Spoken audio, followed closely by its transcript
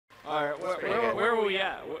All right, where were we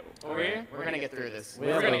at? Over here? We're gonna get through this.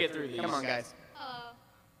 We're gonna get through these. Come on, guys.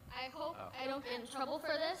 I hope I don't get in trouble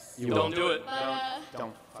for this. You don't do it. But,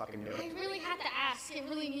 Don't fucking do it. I really had to ask. It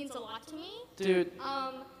really means a lot to me. Dude.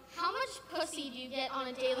 How much pussy do you get on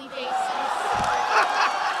a daily basis?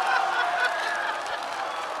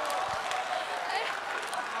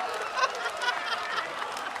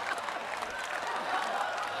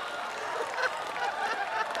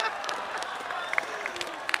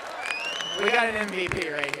 We got an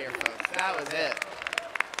MVP right here, folks. That was it.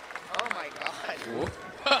 Oh my god.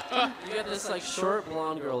 You got this like short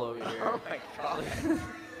blonde girl over here. Oh my god.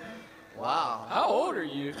 Wow. How old are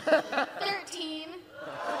you? 13.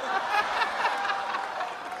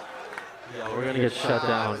 Yeah, we're gonna get shut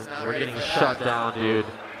down. We're getting shut down, dude.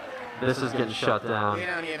 This is getting shut down. We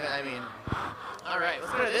don't even, I mean. Alright,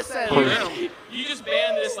 let's go to this side of the room. You just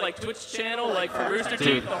banned this like Twitch channel, like for Rooster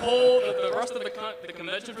Teeth, the rest of the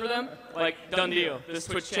convention for them, like done deal. This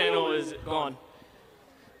Twitch channel is gone.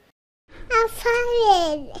 I'm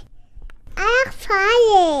fired. I'm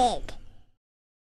fired.